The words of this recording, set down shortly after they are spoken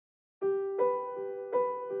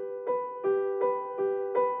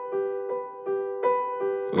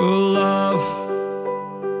Will love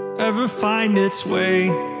ever find its way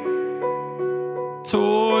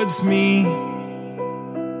towards me?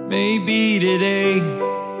 Maybe today.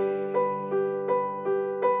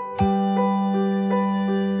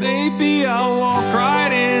 Maybe I'll walk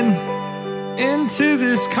right into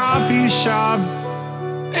this coffee shop,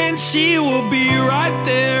 and she will be right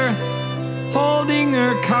there holding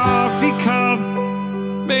her coffee cup.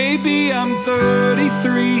 Maybe I'm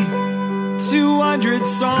 33, 200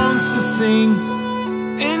 songs to sing,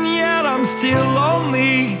 and yet I'm still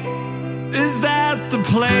lonely. Is that the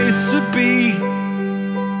place to be?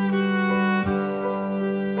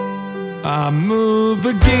 I move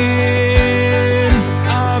again,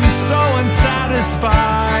 I'm so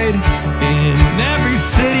unsatisfied. In every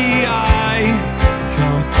city I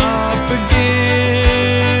come up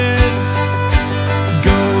against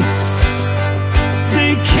ghosts.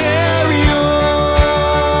 They carry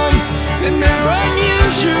on, and they're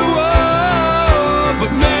unusual,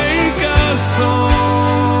 but make a song.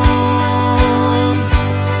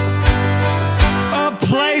 A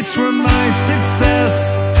place where my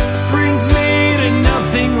success brings me to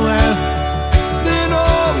nothing less than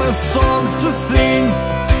all my songs to sing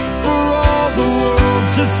for all the world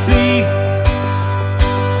to see.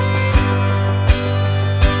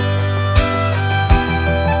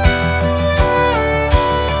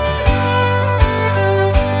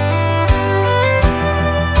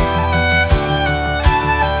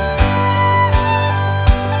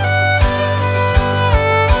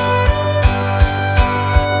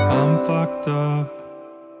 I'm fucked up.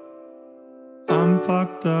 I'm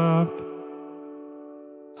fucked up.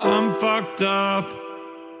 I'm fucked up,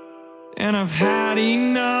 and I've had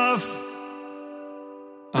enough.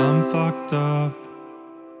 I'm fucked up.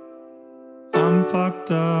 I'm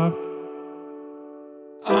fucked up.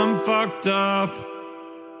 I'm fucked up,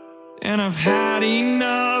 and I've had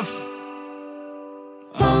enough.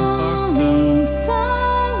 Falling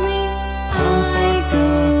slowly, I go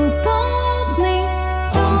boldly.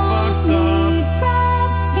 Don't need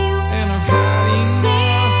rescue, once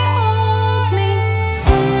they hold me.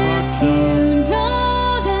 If you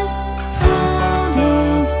notice, out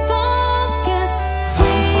of focus,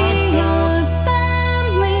 we are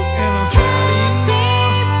family, can't be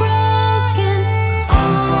broken.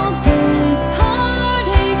 All this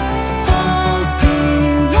heartache falls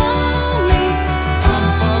below me.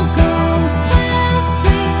 I'll go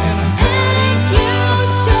swiftly if you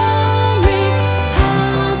show me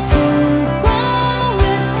how to grow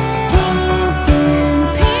it. Broken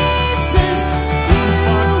pieces, you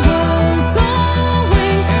were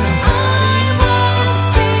going. I was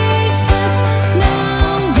speechless.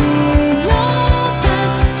 Now we know that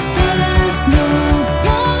there's no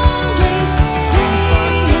glory. We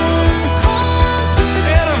have conquered,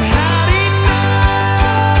 And I've had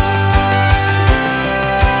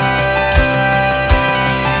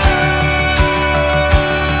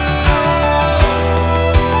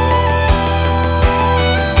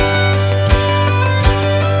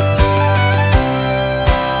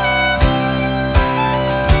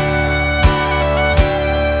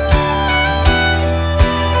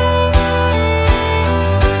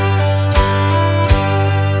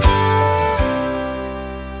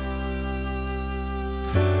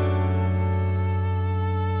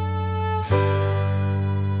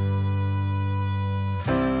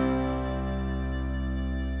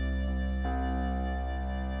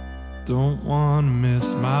Don't wanna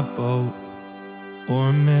miss my boat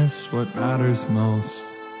or miss what matters most.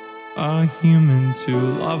 A human to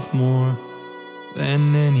love more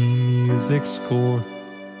than any music score.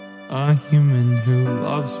 A human who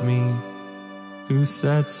loves me, who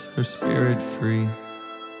sets her spirit free.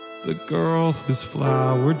 The girl whose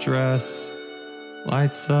flower dress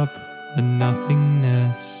lights up the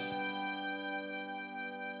nothingness.